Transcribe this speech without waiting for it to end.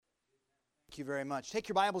Thank you very much. Take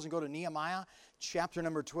your Bibles and go to Nehemiah chapter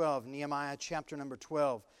number 12. Nehemiah chapter number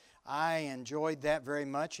 12. I enjoyed that very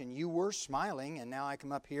much, and you were smiling, and now I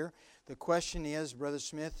come up here. The question is, Brother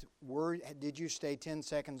Smith, did you stay 10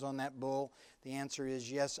 seconds on that bull? The answer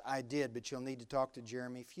is yes, I did, but you'll need to talk to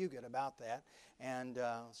Jeremy Fugit about that. And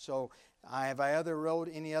have I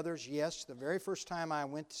rode any others? Yes. The very first time I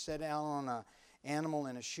went to sit down on an animal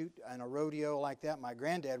in a rodeo like that, my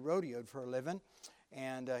granddad rodeoed for a living.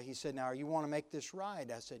 And he said, now, you want to make this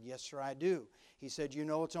ride? I said, yes, sir, I do. He said, you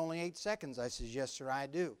know it's only 8 seconds. I said, yes, sir, I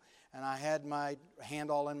do. And I had my hand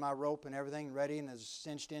all in my rope and everything ready and it was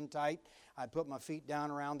cinched in tight. I put my feet down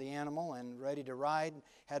around the animal and ready to ride.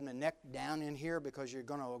 Had my neck down in here because you're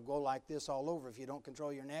going to go like this all over if you don't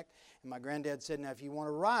control your neck. And my granddad said, now, if you want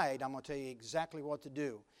to ride, I'm going to tell you exactly what to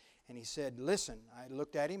do. And he said, listen. I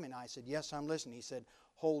looked at him and I said, yes, I'm listening. He said,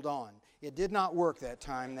 hold on. It did not work that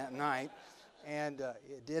night. And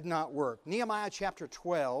it did not work. Nehemiah chapter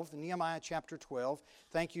 12. Nehemiah chapter 12.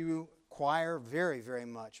 Thank you, choir, very, very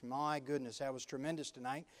much. My goodness, that was tremendous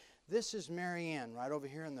tonight. This is Mary Ann right over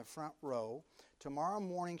here in the front row. Tomorrow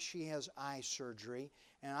morning she has eye surgery.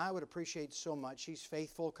 And I would appreciate so much. She's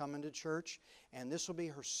faithful coming to church. And this will be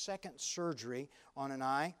her second surgery on an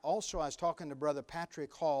eye. Also, I was talking to Brother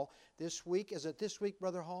Patrick Hall this week. Is it this week,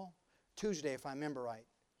 Brother Hall? Tuesday, if I remember right.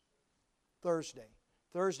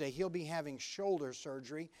 Thursday, he'll be having shoulder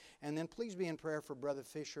surgery. And then please be in prayer for Brother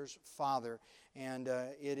Fisher's father. And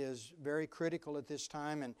it is very critical at this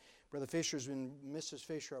time. And Brother Fisher's and Mrs.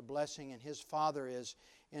 Fisher are a blessing. And his father is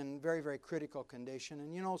in very, very critical condition.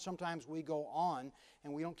 And you know, sometimes we go on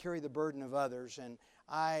and we don't carry the burden of others. And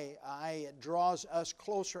it draws us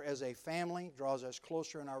closer as a family, draws us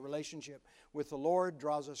closer in our relationship with the Lord,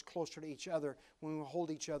 draws us closer to each other when we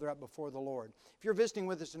hold each other up before the Lord. If you're visiting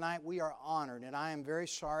with us tonight, we are honored, and I am very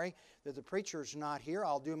sorry that the preacher's not here.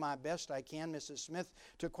 I'll do my best I can. Mrs. Smith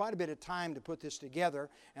took quite a bit of time to put this together,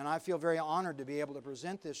 and I feel very honored to be able to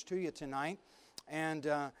present this to you tonight. And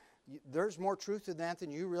there's more truth to that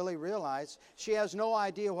than you really realize. She has no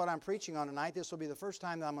idea what I'm preaching on tonight. This will be the first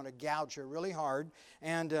time that I'm going to gouge her really hard.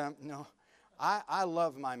 And I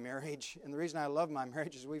love my marriage. And the reason I love my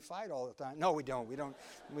marriage is we fight all the time. No, we don't.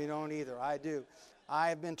 We don't either. I do. I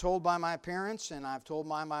have been told by my parents, and I've told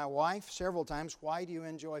my wife several times, why do you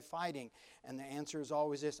enjoy fighting? And the answer is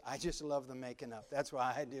always this: I just love the making up. That's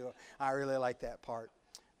why I do. I really like that part.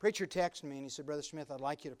 Preacher texted me and he said, Brother Smith, I'd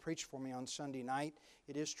like you to preach for me on Sunday night.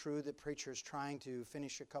 It is true that preacher is trying to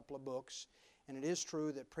finish a couple of books. And it is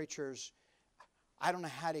true that preachers, I don't know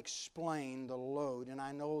how to explain the load. And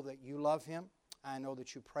I know that you love him. I know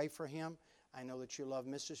that you pray for him. I know that you love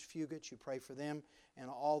Mrs. Fugit. You pray for them and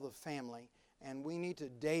all the family. And we need to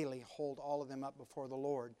daily hold all of them up before the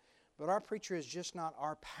Lord. But our preacher is just not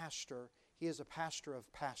our pastor. He is a pastor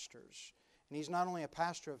of pastors. And he's not only a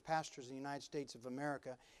pastor of pastors in the United States of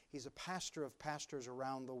America, he's a pastor of pastors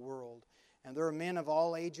around the world. And there are men of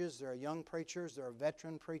all ages, there are young preachers, there are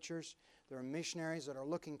veteran preachers, there are missionaries that are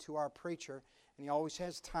looking to our preacher, and he always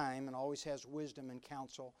has time and always has wisdom and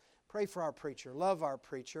counsel. Pray for our preacher, love our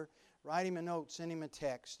preacher, write him a note, send him a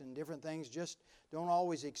text, and different things. Just don't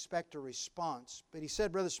always expect a response. But he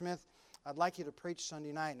said, Brother Smith, I'd like you to preach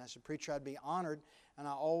Sunday night. And I said, Preacher, I'd be honored. And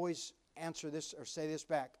I always answer this or say this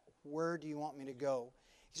back: where do you want me to go?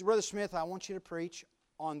 He said, Brother Smith, I want you to preach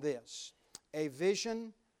on this: a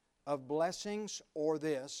vision of blessings, or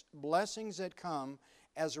this: blessings that come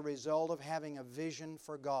as a result of having a vision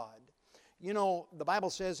for God. You know, the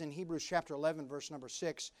Bible says in Hebrews chapter 11, verse number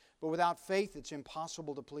 6, but without faith it's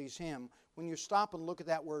impossible to please Him. When you stop and look at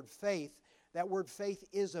that word faith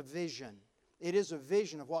is a vision. It is a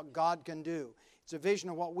vision of what God can do. It's a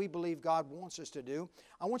vision of what we believe God wants us to do.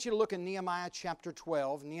 I want you to look at Nehemiah chapter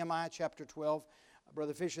 12. Nehemiah chapter 12.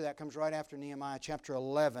 Brother Fisher, that comes right after Nehemiah chapter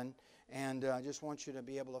 11. And I just want you to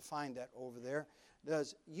be able to find that over there.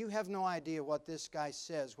 You have no idea what this guy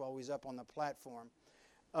says while he's up on the platform.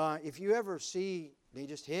 If you ever see he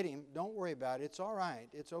just hit him, don't worry about it. It's all right.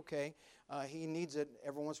 It's okay. He needs it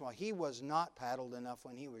every once in a while. He was not paddled enough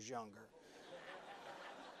when he was younger.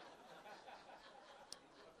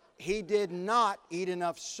 He did not eat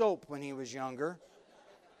enough soap when he was younger.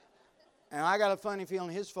 And I got a funny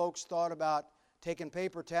feeling his folks thought about taking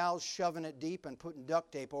paper towels, shoving it deep, and putting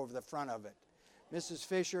duct tape over the front of it. Mrs.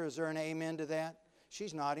 Fisher, is there an amen to that?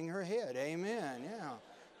 She's nodding her head. Amen. Yeah,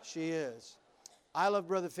 she is. I love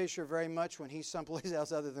Brother Fisher very much when he's someplace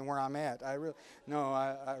else other than where I'm at. I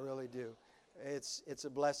really do. It's a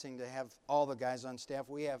blessing to have all the guys on staff.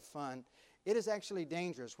 We have fun. It is actually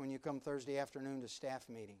dangerous when you come Thursday afternoon to staff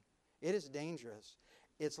meeting. It is dangerous.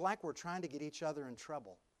 It's like we're trying to get each other in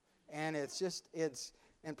trouble. And it's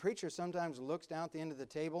And preacher sometimes looks down at the end of the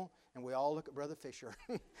table, and we all look at Brother Fisher.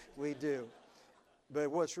 We do. But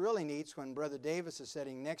what's really neat is when Brother Davis is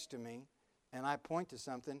sitting next to me, and I point to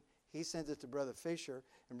something, he sends it to Brother Fisher,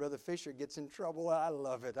 and Brother Fisher gets in trouble. I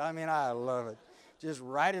love it. I love it. Just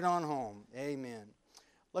write it on home. Amen.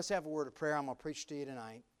 Let's have a word of prayer. I'm going to preach to you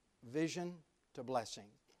tonight. Vision to blessing.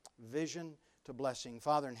 Vision to blessing.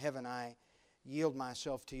 Father in heaven, I yield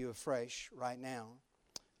myself to you afresh right now.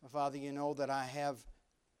 Father, you know that I have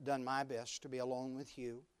done my best to be alone with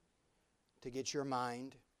you, to get your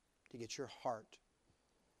mind, to get your heart.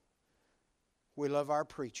 We love our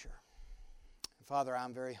preacher. Father,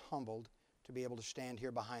 I'm very humbled to be able to stand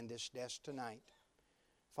here behind this desk tonight.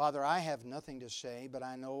 Father, I have nothing to say, but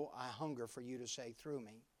I know I hunger for you to say through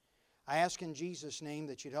me. I ask in Jesus' name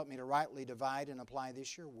that you'd help me to rightly divide and apply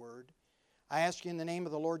this your word. I ask you in the name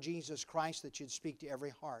of the Lord Jesus Christ that you'd speak to every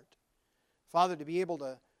heart. Father, to be able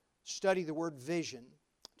to study the word vision,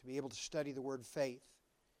 to be able to study the word faith,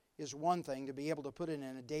 is one thing. To be able to put it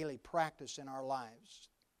in a daily practice in our lives.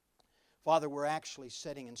 Father, we're actually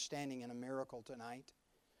sitting and standing in a miracle tonight,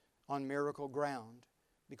 on miracle ground,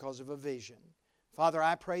 because of a vision. Father,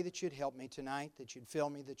 I pray that you'd help me tonight, that you'd fill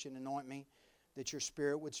me, that you'd anoint me, that your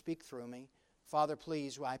Spirit would speak through me. Father,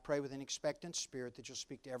 please, I pray with an expectant spirit that you'll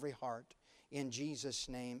speak to every heart. In Jesus'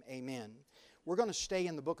 name, amen. We're going to stay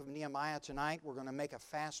in the book of Nehemiah tonight. We're going to make a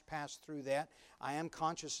fast pass through that. I am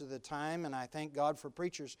conscious of the time, and I thank God for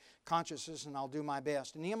preachers' consciousness, and I'll do my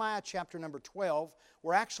best. In Nehemiah chapter number 12,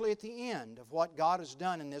 we're actually at the end of what God has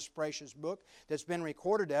done in this precious book that's been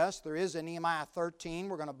recorded to us. There is a Nehemiah 13.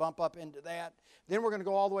 We're going to bump up into that. Then we're going to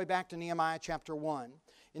go all the way back to Nehemiah chapter 1.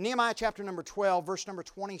 In Nehemiah chapter number 12, verse number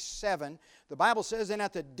 27, the Bible says, and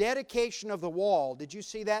at the dedication of the wall, did you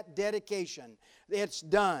see that? Dedication. It's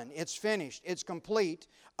done. It's finished. It's complete.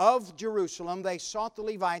 Of Jerusalem, they sought the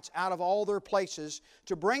Levites out of all their places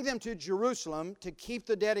to bring them to Jerusalem to keep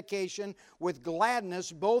the dedication with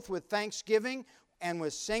gladness, both with thanksgiving and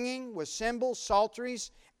with singing, with cymbals,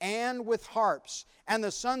 psalteries, and with harps. And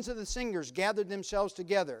the sons of the singers gathered themselves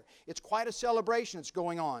together. It's quite a celebration that's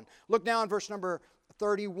going on. Look now in verse number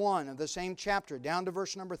 31 of the same chapter, down to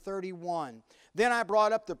verse number 31. Then I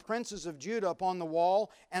brought up the princes of Judah upon the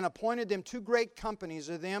wall and appointed them 2 great companies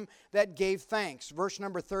of them that gave thanks. Verse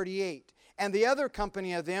number 38. And the other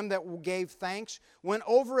company of them that gave thanks went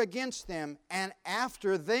over against them, and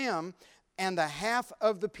after them and the half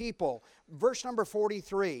of the people. Verse number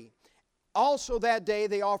 43. Also that day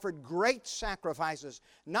they offered great sacrifices.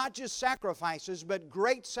 Not just sacrifices, but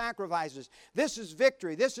great sacrifices. This is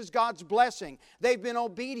victory. This is God's blessing. They've been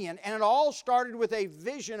obedient. And it all started with a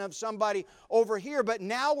vision of somebody over here. But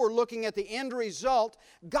now we're looking at the end result.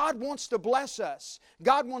 God wants to bless us.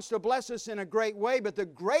 God wants to bless us in a great way. But the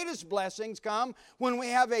greatest blessings come when we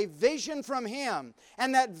have a vision from Him.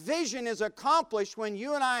 And that vision is accomplished when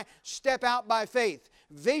you and I step out by faith.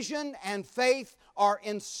 Vision and faith are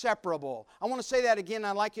inseparable. I want to say that again.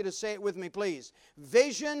 I'd like you to say it with me, please.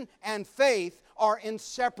 Vision and faith are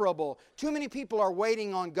inseparable. Too many people are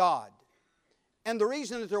waiting on God. And the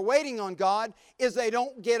reason that they're waiting on God is they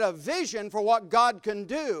don't get a vision for what God can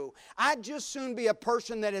do. I'd just soon be a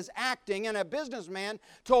person that is acting. And a businessman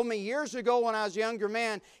told me years ago when I was a younger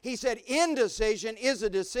man, he said, indecision is a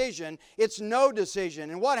decision. It's no decision.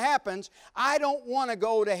 And what happens, I don't want to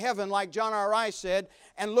go to heaven like John R. Rice said,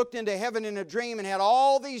 and looked into heaven in a dream and had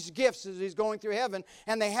all these gifts as he's going through heaven,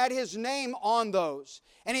 and they had his name on those.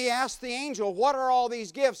 And he asked the angel, what are all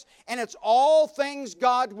these gifts? And it's all things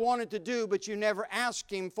God wanted to do, but you never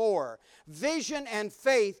asked Him for. Vision and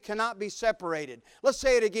faith cannot be separated. Let's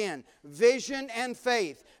say it again. Vision and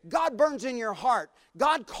faith. God burns in your heart.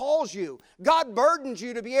 God calls you. God burdens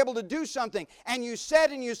you to be able to do something. And you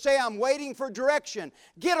said and you say, I'm waiting for direction.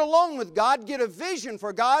 Get alone with God. Get a vision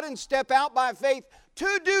for God and step out by faith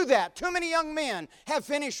to do that. Too many young men have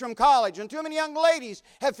finished from college, and too many young ladies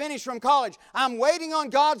have finished from college. I'm waiting on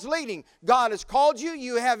God's leading. God has called you.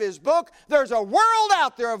 You have His book. There's a world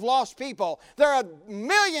out there of lost people. There are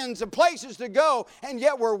millions of places to go, and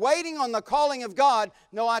yet we're waiting on the calling of God.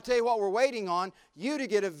 No, I tell you what we're waiting on. You to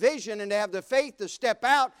get a vision and to have the faith to step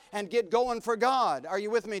out and get going for God. Are you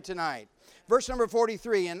with me tonight? Verse number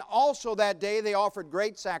 43, and also that day they offered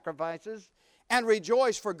great sacrifices and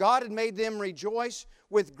rejoiced, for God had made them rejoice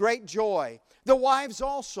with great joy. The wives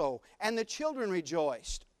also, and the children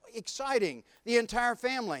rejoiced. Exciting, the entire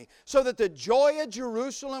family. So that the joy of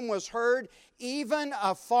Jerusalem was heard even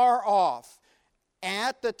afar off.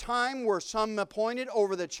 At the time were some appointed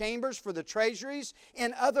over the chambers for the treasuries.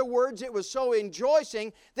 In other words, it was so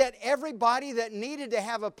rejoicing that everybody that needed to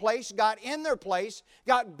have a place got in their place,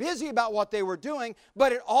 got busy about what they were doing,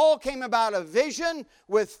 but it all came about a vision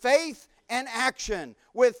with faith and action.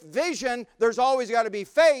 With vision, there's always got to be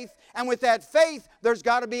faith, and with that faith, there's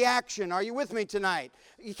got to be action. Are you with me tonight?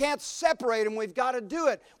 You can't separate them. We've got to do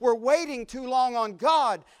it. We're waiting too long on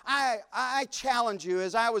God. I challenge you,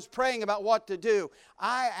 as I was praying about what to do,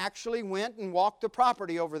 I actually went and walked the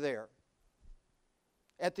property over there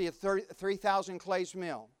at the 3000 Clays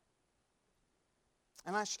Mill.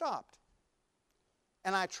 And I stopped.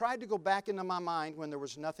 And I tried to go back into my mind when there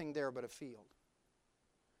was nothing there but a field.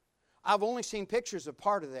 I've only seen pictures of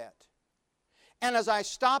part of that. And as I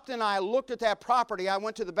stopped and I looked at that property, I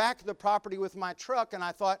went to the back of the property with my truck and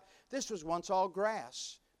I thought, this was once all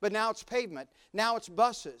grass. But now it's pavement. Now it's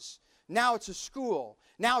buses. Now it's a school.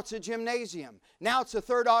 Now it's a gymnasium. Now it's a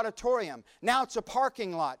third auditorium. Now it's a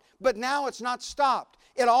parking lot. But now it's not stopped.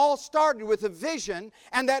 It all started with a vision,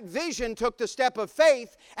 and that vision took the step of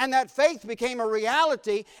faith, and that faith became a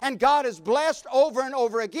reality, and God has blessed over and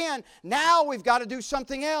over again. Now we've got to do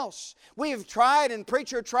something else. We've tried, and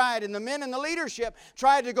preacher tried, and the men in the leadership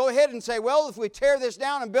tried to go ahead and say, well, if we tear this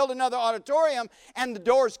down and build another auditorium, and the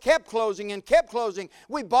doors kept closing and kept closing.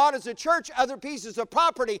 We bought as a church other pieces of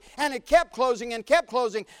property, and it kept closing and kept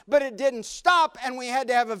closing, but it didn't stop, and we had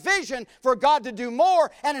to have a vision for God to do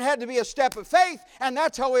more, and it had to be a step of faith, and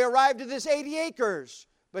that's how we arrived at this 80 acres.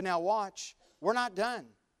 But now watch, we're not done.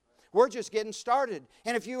 We're just getting started.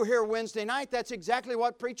 And if you were here Wednesday night, that's exactly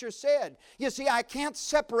what preacher said. You see, I can't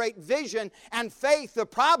separate vision and faith. The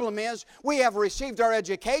problem is we have received our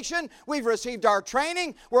education, we've received our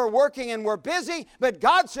training, we're working and we're busy, but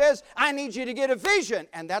God says, I need you to get a vision.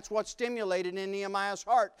 And that's what stimulated in Nehemiah's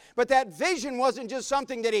heart. But that vision wasn't just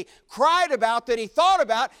something that he cried about, that he thought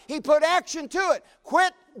about. He put action to it.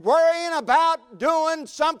 Quit worrying about doing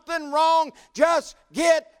something wrong. Just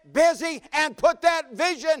get busy and put that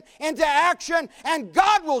vision into action, and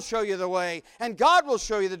God will show you the way, and God will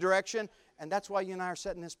show you the direction. And that's why you and I are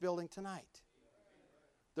sitting in this building tonight.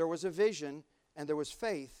 There was a vision, and there was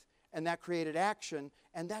faith, and that created action,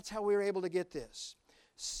 and that's how we were able to get this.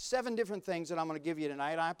 7 different things that I'm going to give you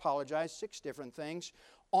tonight. I apologize, 6 different things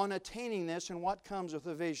on attaining this and what comes with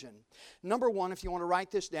a vision. Number 1, if you want to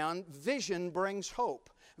write this down, vision brings hope.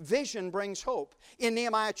 Vision brings hope. In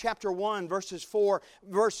Nehemiah chapter 1,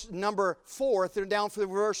 verse number 4, down for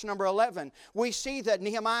verse number 11, we see that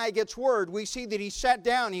Nehemiah gets word. We see that he sat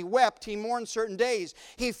down, he wept, he mourned certain days,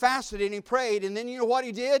 he fasted and he prayed, and then you know what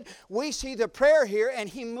he did? We see the prayer here, and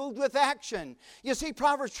he moved with action. You see,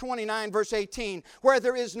 Proverbs 29, verse 18, where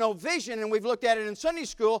there is no vision, and we've looked at it in Sunday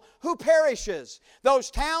school, who perishes? Those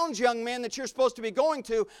towns, young men, that you're supposed to be going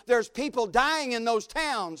to, there's people dying in those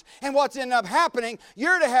towns, and what's ended up happening,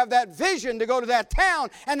 you're to have that vision to go to that town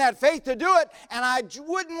and that faith to do it. And I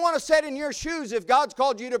wouldn't want to sit in your shoes if God's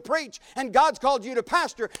called you to preach and God's called you to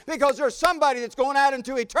pastor, because there's somebody that's going out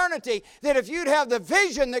into eternity that if you'd have the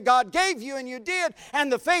vision that God gave you, and you did,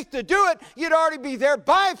 and the faith to do it, you'd already be there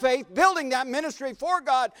by faith building that ministry for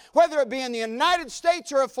God, whether it be in the United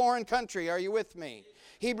States or a foreign country. Are you with me?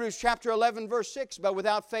 Hebrews chapter 11 verse 6, but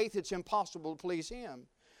without faith it's impossible to please Him.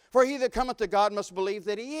 For he that cometh to God must believe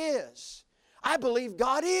that He is. I believe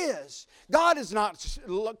God is. God is not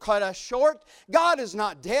cut us short. God is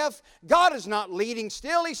not deaf. God is not leading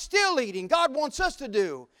still. He's still leading. God wants us to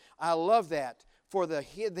do. I love that. For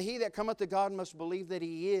he that cometh to God must believe that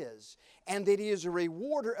He is, and that He is a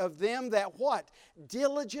rewarder of them that what?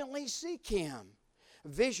 Diligently seek Him.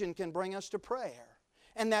 Vision can bring us to prayer.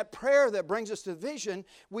 And that prayer that brings us to vision,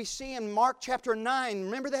 we see in Mark chapter 9.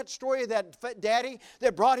 Remember that story of that daddy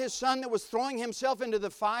that brought his son that was throwing himself into the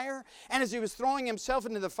fire? And as he was throwing himself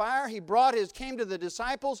into the fire, he came to the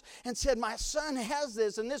disciples and said, my son has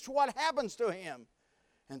this, and this is what happens to him.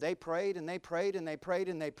 And they prayed, and they prayed, and they prayed,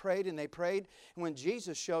 and they prayed, and they prayed. And when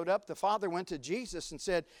Jesus showed up, the father went to Jesus and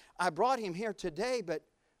said, I brought him here today, but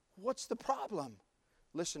what's the problem?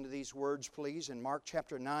 Listen to these words, please, in Mark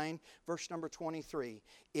chapter 9, verse number 23.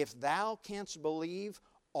 If thou canst believe,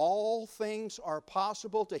 all things are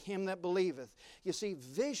possible to him that believeth. You see,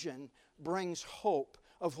 vision brings hope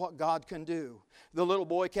of what God can do. The little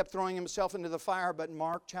boy kept throwing himself into the fire, but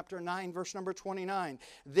Mark chapter 9, verse number 29,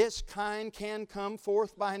 this kind can come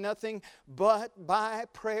forth by nothing but by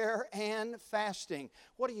prayer and fasting.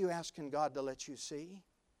 What are you asking God to let you see?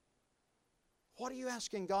 What are you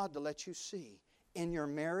asking God to let you see? In your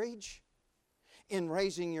marriage, in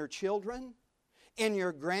raising your children, in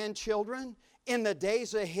your grandchildren, in the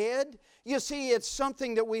days ahead? You see, it's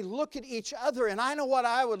something that we look at each other, and I know what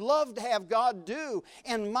I would love to have God do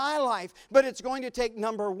in my life, but it's going to take,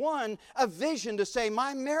 number one, a vision to say,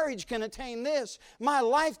 my marriage can attain this, my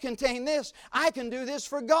life can attain this, I can do this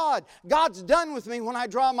for God. God's done with me when I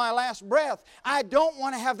draw my last breath. I don't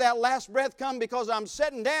want to have that last breath come because I'm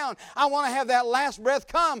sitting down. I want to have that last breath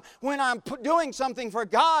come when I'm doing something for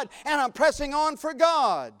God and I'm pressing on for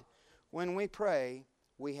God. When we pray,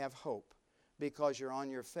 we have hope because you're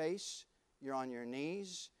on your face, you're on your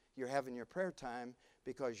knees, you're having your prayer time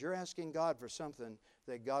because you're asking God for something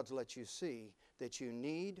that God's let you see that you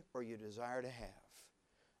need or you desire to have.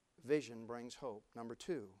 Vision brings hope. Number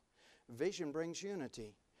two, vision brings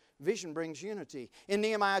unity. Vision brings unity. In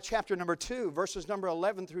Nehemiah chapter number 2, verses number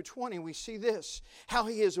 11 through 20, we see this, how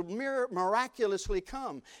he has miraculously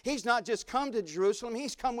come. He's not just come to Jerusalem,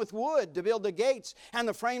 he's come with wood to build the gates and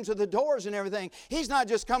the frames of the doors and everything. He's not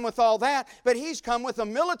just come with all that, but he's come with a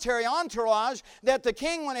military entourage that the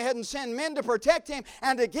king went ahead and sent men to protect him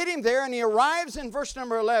and to get him there. And he arrives in verse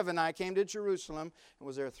number 11, I came to Jerusalem and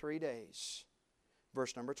was there 3 days.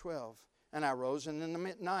 Verse number 12, and I rose in the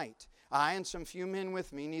midnight, I and some few men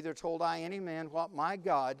with me, neither told I any man what my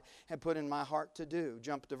God had put in my heart to do.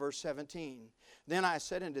 Jump to verse 17. Then I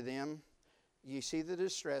said unto them, ye see the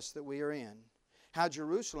distress that we are in, how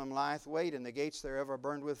Jerusalem lieth wait, and the gates thereof are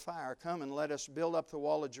burned with fire. Come and let us build up the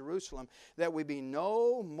wall of Jerusalem, that we be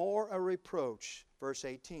no more a reproach. Verse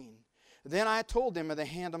 18. Then I told them of the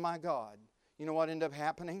hand of my God. You know what ended up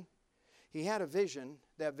happening? He had a vision.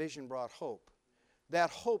 That vision brought hope. That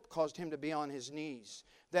hope caused him to be on his knees.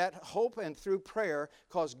 That hope and through prayer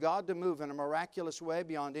caused God to move in a miraculous way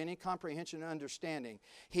beyond any comprehension and understanding.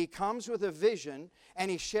 He comes with a vision and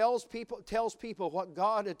he tells people what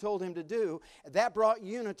God had told him to do. That brought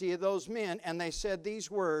unity of those men, and they said these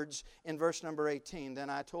words in verse number 18, then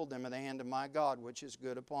I told them of the hand of my God which is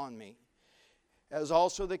good upon me. As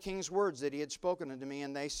also the king's words that he had spoken unto me,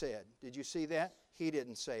 and they said. Did you see that? He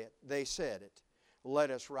didn't say it. They said it. Let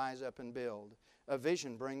us rise up and build. A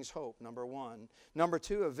vision brings hope, number one. Number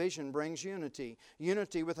two, a vision brings unity.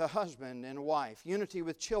 Unity with a husband and wife. Unity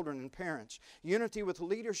with children and parents. Unity with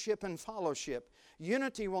leadership and fellowship.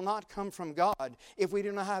 Unity will not come from God if we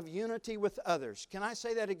do not have unity with others. Can I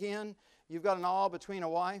say that again? You've got an awe between a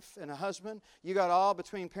wife and a husband. You got awe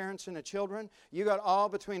between parents and the children. You got awe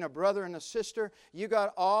between a brother and a sister. You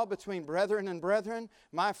got awe between brethren and brethren.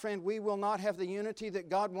 My friend, we will not have the unity that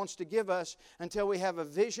God wants to give us until we have a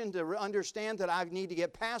vision to understand that I need to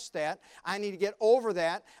get past that. I need to get over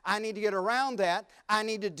that. I need to get around that. I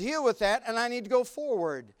need to deal with that, and I need to go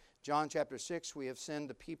forward. John chapter 6, we have sent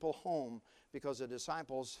the people home because the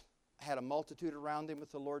disciples had a multitude around them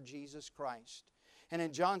with the Lord Jesus Christ. And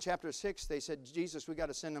in John chapter 6, they said, Jesus, we got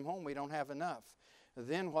to send them home. We don't have enough.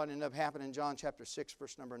 Then what ended up happening in John chapter 6,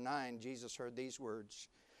 verse number 9, Jesus heard these words.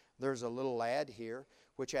 There's a little lad here,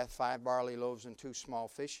 which hath 5 barley loaves and 2 small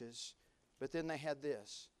fishes. But then they had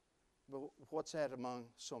this. But what's that among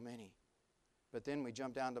so many? But then we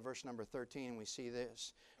jump down to verse number 13 and we see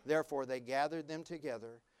this. Therefore they gathered them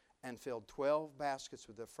together and filled 12 baskets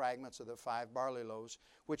with the fragments of the 5 barley loaves,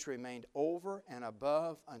 which remained over and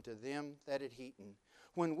above unto them that had eaten.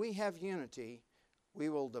 When we have unity, we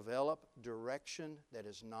will develop direction that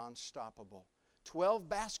is non-stoppable. 12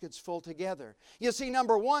 baskets full together. You see,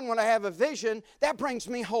 number one, when I have a vision, that brings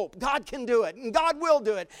me hope. God can do it, and God will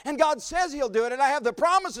do it, and God says He'll do it, and I have the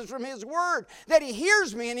promises from His Word that He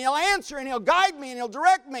hears me, and He'll answer, and He'll guide me, and He'll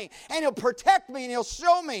direct me, and He'll protect me, and He'll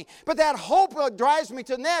show me. But that hope drives me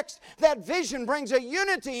to next. That vision brings a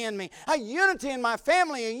unity in me, a unity in my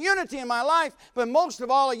family, a unity in my life, but most of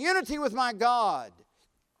all, a unity with my God.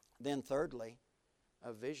 Then thirdly,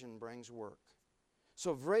 a vision brings work.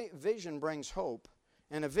 So vision brings hope,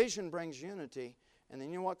 and a vision brings unity. And then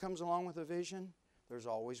you know what comes along with a vision? There's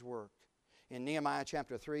always work. In Nehemiah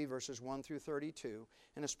chapter 3, verses 1 through 32,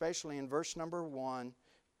 and especially in verse number 1,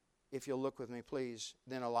 if you'll look with me, please.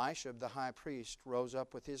 Then Elisha, the high priest, rose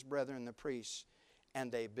up with his brethren, the priests,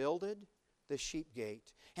 and they builded the sheep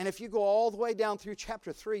gate. And if you go all the way down through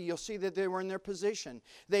chapter 3, you'll see that they were in their position.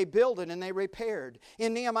 They builded and they repaired.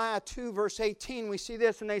 In Nehemiah 2, verse 18, we see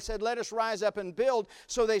this, and they said, let us rise up and build.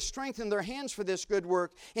 So they strengthened their hands for this good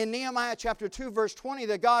work. In Nehemiah chapter 2, verse 20,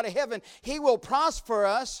 the God of heaven, He will prosper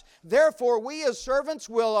us. Therefore, we as servants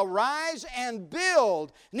will arise and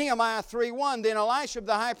build. Nehemiah 3:1, then Elisha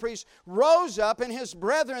the high priest rose up, and his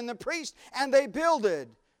brethren the priests, and they builded.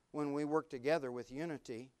 When we work together with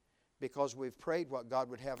unity, because we've prayed what God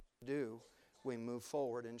would have us do, we move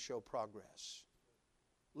forward and show progress.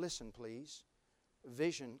 Listen, please.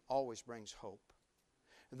 Vision always brings hope.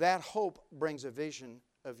 That hope brings a vision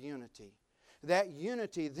of unity. That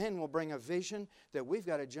unity then will bring a vision that we've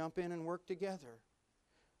got to jump in and work together.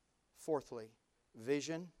 Fourthly,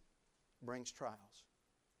 vision brings trials.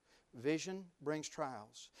 Vision brings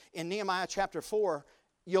trials. In Nehemiah chapter 4,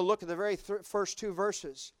 you'll look at the very first two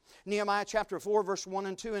verses. Nehemiah chapter 4, verse 1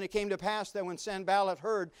 and 2. And it came to pass that when Sanballat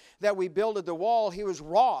heard that we builded the wall, he was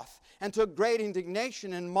wroth and took great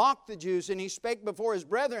indignation and mocked the Jews. And he spake before his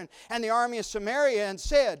brethren and the army of Samaria and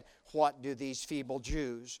said, What do these feeble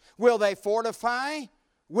Jews? Will they fortify?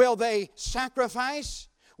 Will they sacrifice?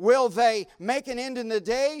 Will they make an end in the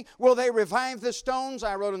day? Will they revive the stones?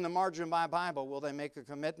 I wrote in the margin of my Bible, will they make a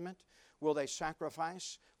commitment? Will they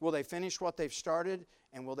sacrifice? Will they finish what they've started?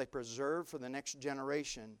 And will they preserve for the next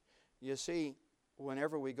generation? You see,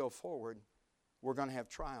 whenever we go forward, we're going to have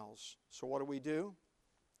trials. So what do?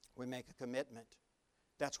 We make a commitment.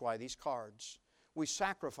 That's why these cards. We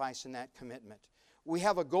sacrifice in that commitment. We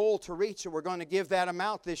have a goal to reach, and we're going to give that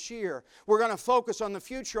amount this year. We're going to focus on the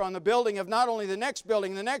future, on the building of not only the next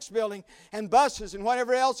building, and buses and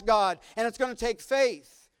whatever else, God. And it's going to take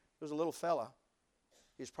faith. There's a little fella.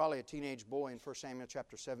 He's probably a teenage boy in 1 Samuel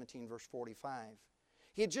chapter 17, verse 45.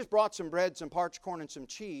 He had just brought some bread, some parched corn, and some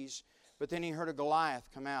cheese, but then he heard a Goliath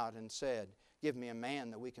come out and said, Give me a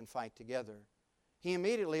man that we can fight together. He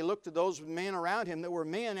immediately looked at those men around him that were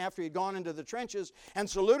men after he'd gone into the trenches and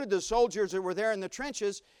saluted the soldiers that were there in the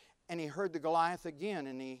trenches, and he heard the Goliath again,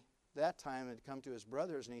 and he, that time, had come to his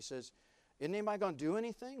brothers, and he says, Isn't anybody going to do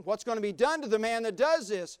anything? What's going to be done to the man that does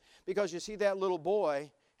this? Because you see, that little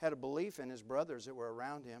boy had a belief in his brothers that were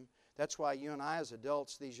around him. That's why you and I as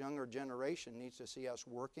adults, these younger generation, needs to see us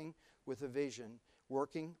working with a vision,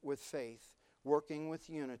 working with faith, working with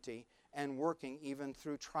unity, and working even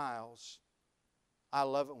through trials. I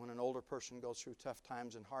love it when an older person goes through tough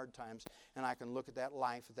times and hard times, and I can look at that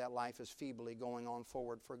life, if that life is feebly going on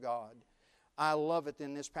forward for God. I love it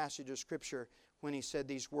in this passage of Scripture when he said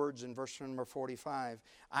these words in verse number 45,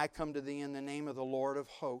 I come to thee in the name of the Lord of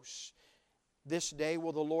hosts. This day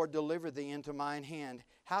will the Lord deliver thee into mine hand.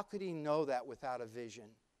 How could he know that without a vision?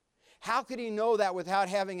 How could he know that without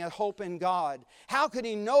having a hope in God? How could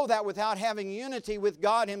he know that without having unity with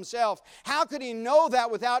God himself? How could he know that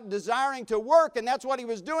without desiring to work? And that's what he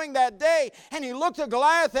was doing that day. And he looked at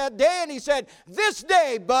Goliath that day and he said, This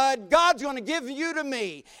day, bud, God's going to give you to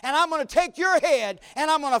me. And I'm going to take your head and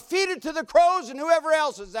I'm going to feed it to the crows and whoever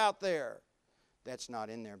else is out there. That's not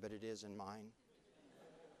in there, but it is in mine.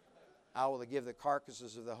 I will give the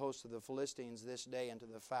carcasses of the host of the Philistines this day unto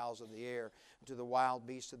the fowls of the air, and to the wild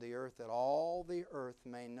beasts of the earth, that all the earth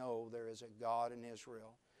may know there is a God in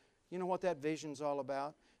Israel. You know what that vision's all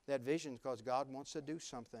about? That vision is because God wants to do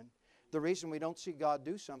something. The reason we don't see God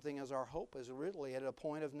do something is our hope is really at a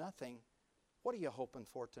point of nothing. What are you hoping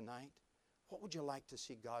for tonight? What would you like to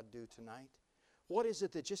see God do tonight? What is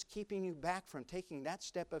it that's just keeping you back from taking that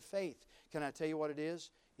step of faith? Can I tell you what it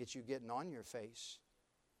is? It's you getting on your face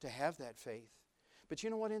to have that faith. But you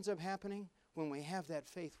know what ends up happening? When we have that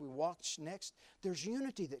faith, we watch next. There's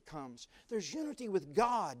unity that comes. There's unity with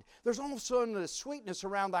God. There's also a sweetness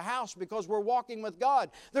around the house because we're walking with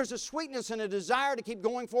God. There's a sweetness and a desire to keep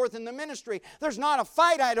going forth in the ministry. There's not a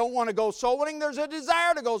fight, I don't want to go soul winning. There's a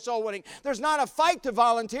desire to go soul winning. There's not a fight to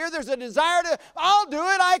volunteer. There's a desire to, I'll do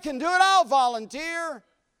it, I can do it, I'll volunteer.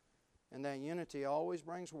 And that unity always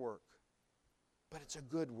brings work. But it's a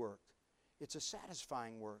good work. It's a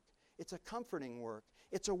satisfying work. It's a comforting work.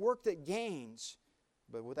 It's a work that gains.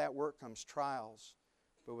 But with that work comes trials.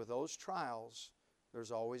 But with those trials,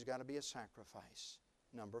 there's always got to be a sacrifice.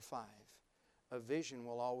 Number 5, a vision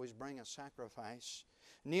will always bring a sacrifice.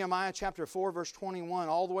 Nehemiah chapter 4, verse 21,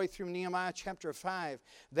 all the way through Nehemiah chapter 5,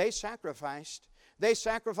 they sacrificed. They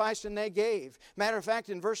sacrificed and they gave. Matter of fact,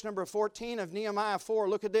 in verse number 14 of Nehemiah 4,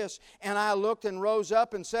 look at this. And I looked and rose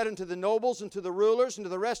up and said unto the nobles and to the rulers and to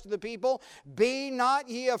the rest of the people, Be not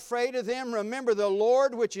ye afraid of them. Remember the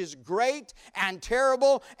Lord, which is great and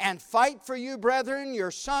terrible, and fight for you, brethren,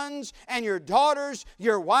 your sons and your daughters,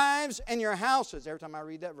 your wives and your houses. Every time I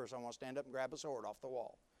read that verse, I want to stand up and grab a sword off the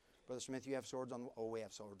wall. Brother Smith, you have swords on the wall? Oh, we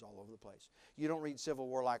have swords all over the place. You don't read Civil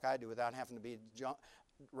War like I do without having to be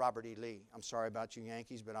Robert E. Lee. I'm sorry about you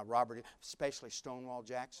Yankees, but Robert, especially Stonewall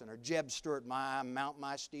Jackson or Jeb Stuart, mount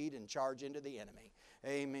my steed and charge into the enemy.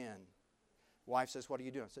 Amen. Wife says, what are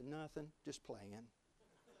you doing? I said, nothing, just playing.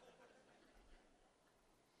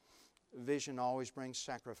 Vision always brings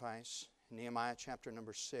sacrifice. Nehemiah chapter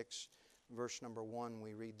number 6, verse number 1,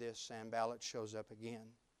 we read this. Sanballat shows up again.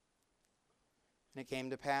 And it came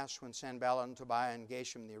to pass when Sanballat and Tobiah and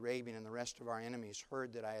Geshem the Arabian and the rest of our enemies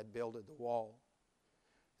heard that I had builded the wall.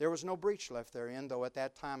 There was no breach left therein, though at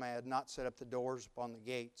that time I had not set up the doors upon the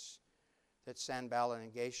gates. that Sanballat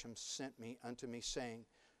and Geshem sent me unto me, saying,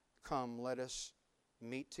 Come, let us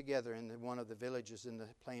meet together in one of the villages in the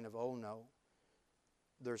plain of Ono.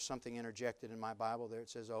 There's something interjected in my Bible there. It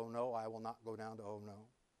says, Oh no, I will not go down to Ono.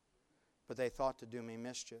 But they thought to do me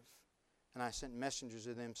mischief. And I sent messengers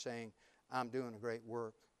to them saying, I'm doing a great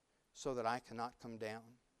work, so that I cannot come down.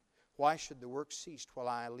 Why should the work cease while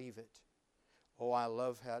I leave it? Oh, I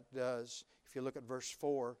love how it does. If you look at verse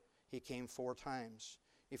 4, he came 4 times.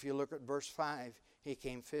 If you look at verse 5, he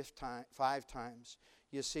came 5 times.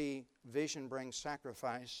 You see, vision brings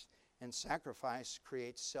sacrifice, and sacrifice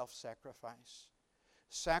creates self-sacrifice.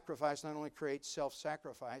 Sacrifice not only creates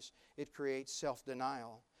self-sacrifice, it creates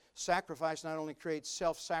self-denial. Sacrifice not only creates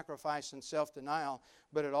self-sacrifice and self-denial,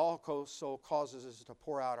 but it also causes us to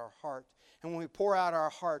pour out our heart. And when we pour out our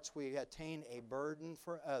hearts, we attain a burden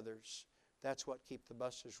for others. That's what keeps the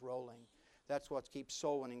buses rolling. That's what keeps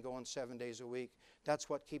soul winning going 7 days a week. That's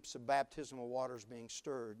what keeps the baptismal waters being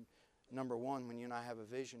stirred. Number 1, when you and I have a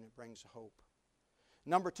vision, it brings hope.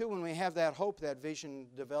 Number 2, when we have that hope, that vision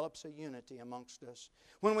develops a unity amongst us.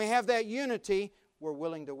 When we have that unity, we're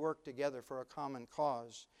willing to work together for a common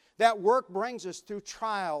cause. That work brings us through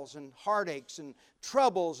trials and heartaches and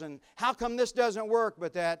troubles and how come this doesn't work?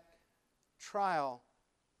 But that trial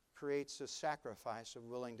creates a sacrifice of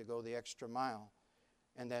willing to go the extra mile.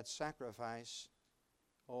 And that sacrifice,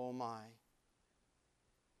 oh my,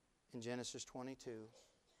 in Genesis 22.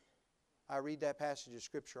 I read that passage of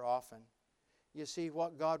Scripture often. You see,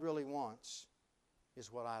 what God really wants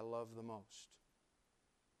is what I love the most.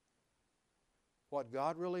 What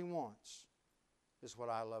God really wants is what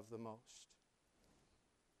I love the most.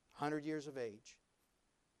 100 years of age,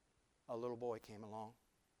 a little boy came along.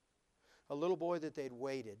 A little boy that they'd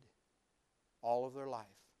waited all of their life.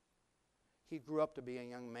 He grew up to be a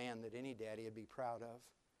young man that any daddy would be proud of.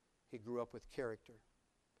 He grew up with character.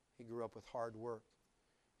 He grew up with hard work.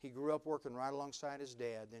 He grew up working right alongside his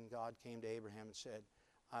dad. Then God came to Abraham and said,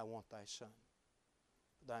 I want thy son,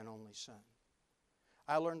 thine only son.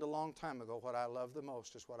 I learned a long time ago what I love the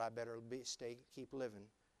most is what I better keep living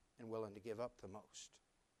and willing to give up the most.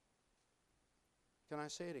 Can I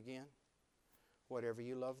say it again? Whatever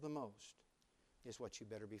you love the most is what you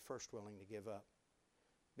better be first willing to give up,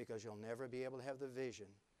 because you'll never be able to have the vision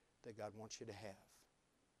that God wants you to have.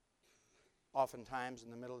 Oftentimes in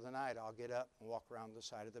the middle of the night, I'll get up and walk around the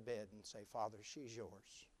side of the bed and say, Father, she's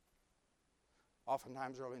yours.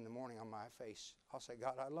 Oftentimes early in the morning on my face, I'll say,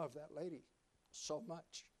 God, I love that lady so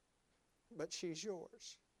much, but she's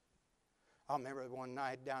yours. I remember one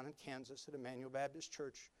night down in Kansas at Emmanuel Baptist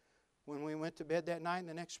Church, when we went to bed that night and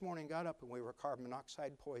the next morning got up and we were carbon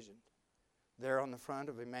monoxide poisoned. There on the front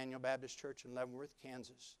of Emmanuel Baptist Church in Leavenworth,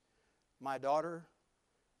 Kansas. My daughter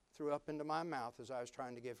threw up into my mouth as I was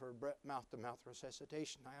trying to give her mouth-to-mouth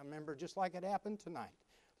resuscitation. I remember just like it happened tonight,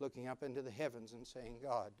 looking up into the heavens and saying,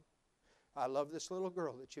 God, I love this little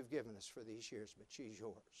girl that you've given us for these years, but she's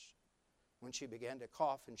yours. When she began to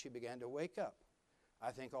cough and she began to wake up,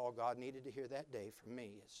 I think all God needed to hear that day from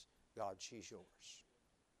me is, God, she's yours.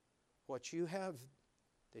 What you have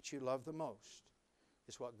that you love the most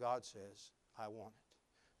is what God says, I want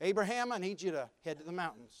it. Abraham, I need you to head to the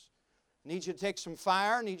mountains. I need you to take some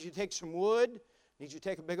fire. I need you to take some wood. I need you to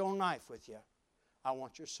take a big old knife with you. I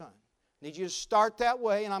want your son. I need you to start that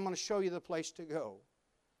way, and I'm going to show you the place to go.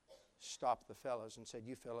 Stopped the fellows and said,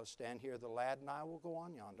 you fellows stand here. The lad and I will go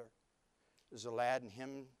on yonder. As the lad and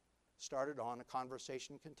him started on, a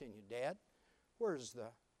conversation continued. Dad, where's the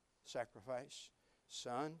sacrifice?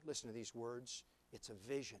 Son, listen to these words. It's a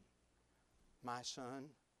vision. My son,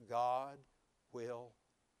 God will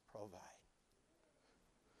provide.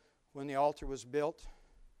 When the altar was built,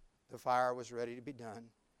 the fire was ready to be done.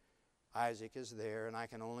 Isaac is there, and I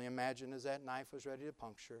can only imagine as that knife was ready to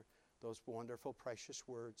puncture those wonderful, precious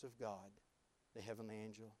words of God, the heavenly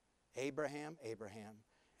angel. Abraham, Abraham.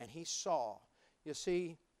 And he saw. You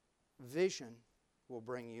see, vision will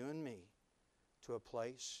bring you and me to a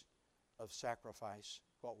place of sacrifice,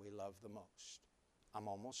 what we love the most. I'm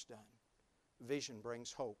almost done. Vision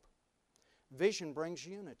brings hope. Vision brings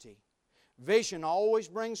unity. Vision always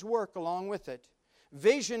brings work along with it.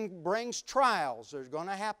 Vision brings trials. There's going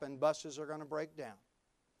to happen. Buses are going to break down.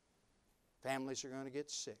 Families are going to get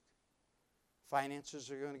sick. Finances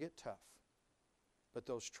are going to get tough. But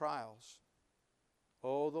those trials,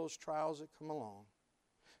 those trials that come along,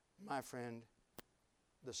 my friend,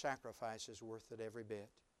 the sacrifice is worth it every bit.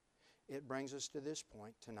 It brings us to this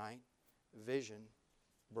point tonight. Vision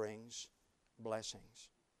brings blessings.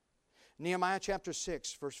 Nehemiah chapter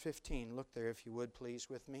 6, verse 15. Look there if you would please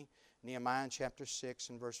with me. Nehemiah chapter 6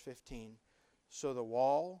 and verse 15. So the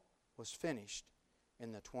wall was finished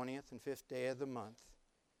in the 20th and 5th day of the month,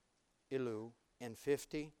 Elul, in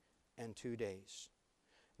 52 days.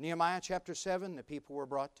 Nehemiah chapter 7, the people were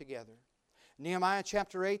brought together. Nehemiah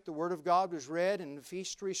chapter 8, the Word of God was read and the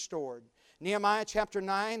feast restored. Nehemiah chapter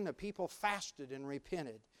 9, the people fasted and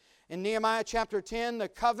repented. In Nehemiah chapter 10, the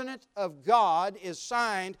covenant of God is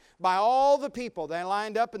signed by all the people. They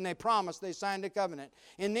lined up and they promised, they signed a covenant.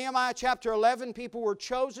 In Nehemiah chapter 11, people were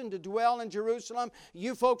chosen to dwell in Jerusalem.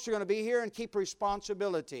 You folks are going to be here and keep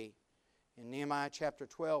responsibility. In Nehemiah chapter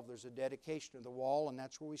 12, there's a dedication of the wall, and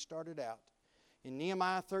that's where we started out. In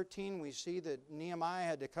Nehemiah 13, we see that Nehemiah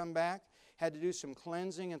had to come back, had to do some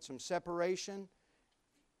cleansing and some separation,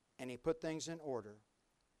 and he put things in order.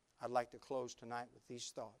 I'd like to close tonight with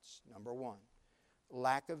these thoughts. Number one,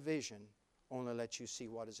 lack of vision only lets you see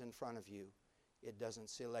what is in front of you. It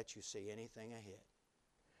doesn't let you see anything ahead.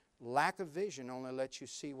 Lack of vision only lets you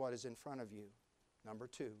see what is in front of you. Number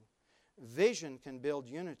two, vision can build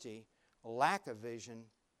unity. Lack of vision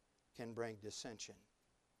can bring dissension.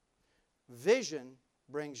 Vision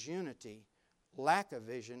brings unity. Lack of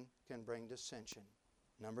vision can bring dissension.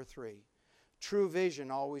 Number three, true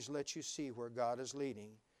vision always lets you see where God is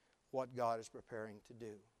leading, what God is preparing to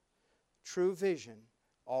do. True vision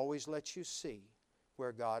always lets you see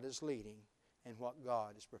where God is leading and what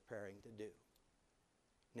God is preparing to do.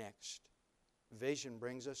 Next, vision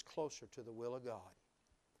brings us closer to the will of God.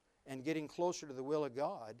 And getting closer to the will of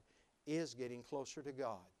God is getting closer to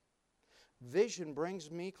God. Vision brings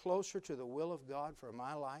me closer to the will of God for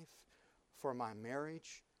my life, for my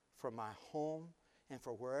marriage, for my home, and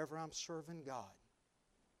for wherever I'm serving God.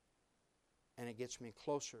 And it gets me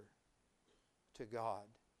closer to God.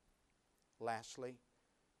 Lastly,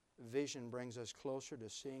 vision brings us closer to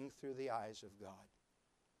seeing through the eyes of God.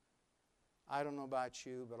 I don't know about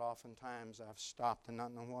you, but oftentimes I've stopped and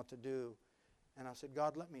not known what to do. And I said,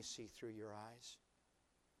 God, let me see through your eyes.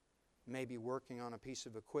 Maybe working on a piece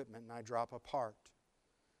of equipment and I drop a part.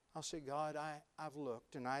 I'll say, God, I've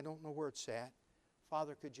looked and I don't know where it's at.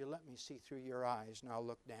 Father, could you let me see through your eyes? And I'll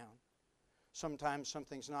look down. Sometimes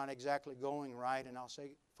something's not exactly going right and I'll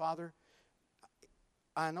say, Father,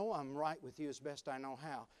 I know I'm right with you as best I know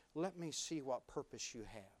how. Let me see what purpose you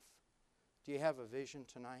have. Do you have a vision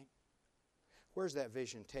tonight? Where's that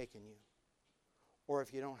vision taking you? Or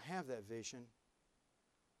if you don't have that vision,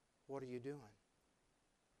 what are you doing?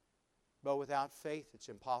 But without faith it's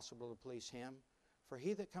impossible to please Him. For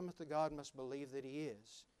he that cometh to God must believe that He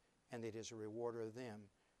is, and that He is a rewarder of them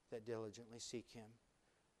that diligently seek Him.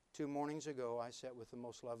 2 mornings ago I sat with the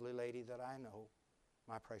most lovely lady that I know,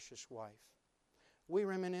 my precious wife. We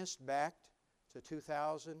reminisced back to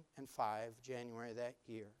 2005, January that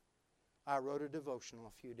year. I wrote a devotional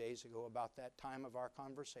a few days ago about that time of our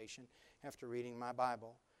conversation after reading my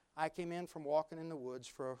Bible. I came in from walking in the woods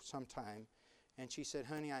for some time, and she said,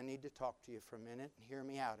 honey, I need to talk to you for a minute and hear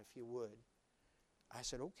me out if you would. I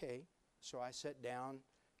said, okay. So I sat down.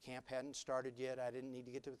 Camp hadn't started yet. I didn't need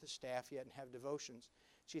to get to the staff yet and have devotions.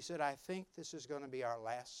 She said, I think this is going to be our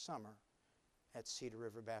last summer at Cedar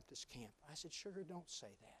River Baptist Camp. I said, sugar, don't say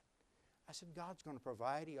that. I said, God's going to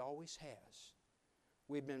provide. He always has.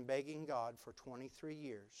 We've been begging God for 23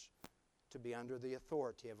 years to be under the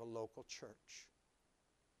authority of a local church.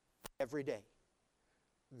 Every day.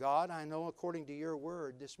 God, I know according to your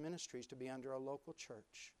word, this ministry is to be under a local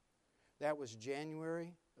church. That was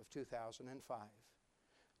January of 2005.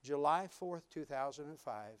 July 4th,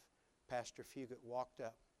 2005, Pastor Fugit walked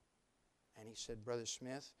up and he said, Brother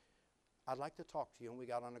Smith, I'd like to talk to you. And we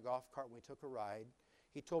got on a golf cart and we took a ride.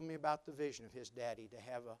 He told me about the vision of his daddy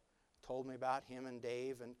told me about him and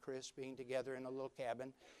Dave and Chris being together in a little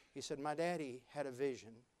cabin. He said, my daddy had a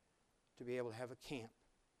vision to be able to have a camp.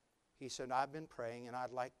 He said, I've been praying and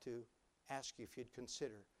I'd like to ask you if you'd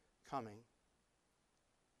consider coming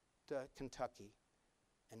to Kentucky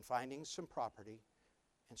and finding some property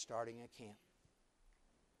and starting a camp.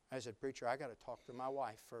 I said, preacher, I got to talk to my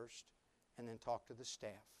wife first and then talk to the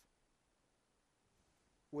staff.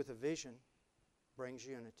 With a vision brings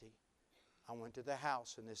unity. I went to the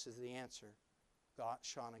house and this is the answer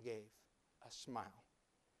Shauna gave, a smile.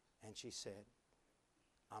 And she said,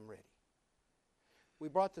 I'm ready. We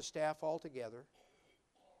brought the staff all together.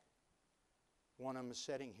 One of them is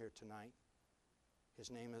sitting here tonight. His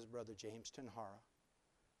name is Brother James Tenhara.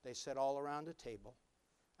 They sat all around a table.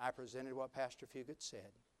 I presented what Pastor Fugit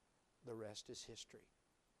said. The rest is history.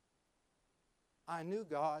 I knew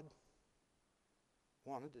God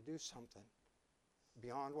wanted to do something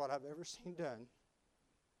beyond what I've ever seen done.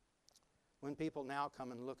 When people now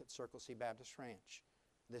come and look at Circle C Baptist Ranch,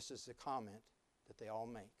 this is the comment that they all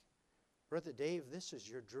make. Brother Dave, this is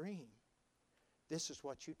your dream. This is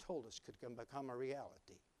what you told us could become a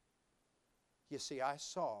reality. You see, I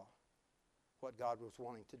saw what God was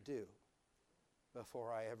wanting to do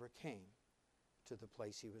before I ever came to the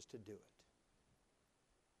place He was to do it.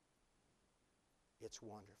 It's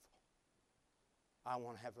wonderful. I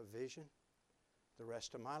want to have a vision the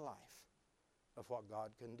rest of my life of what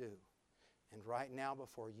God can do. And right now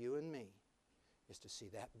before you and me is to see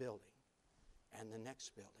that building and the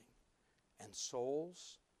next building and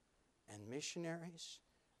souls and missionaries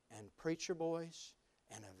and preacher boys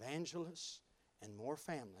and evangelists and more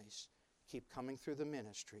families keep coming through the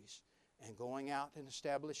ministries and going out and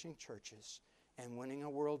establishing churches and winning a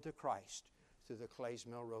world to Christ through the Clays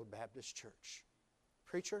Mill Road Baptist Church.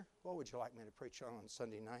 Preacher, what would you like me to preach on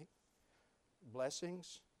Sunday night?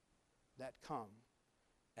 Blessings that come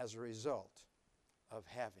as a result of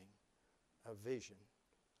having a vision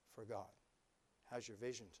for God. How's your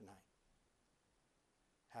vision tonight?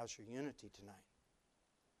 How's your unity tonight?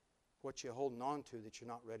 What you holding on to that you're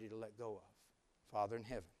not ready to let go of? Father in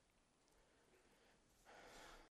heaven,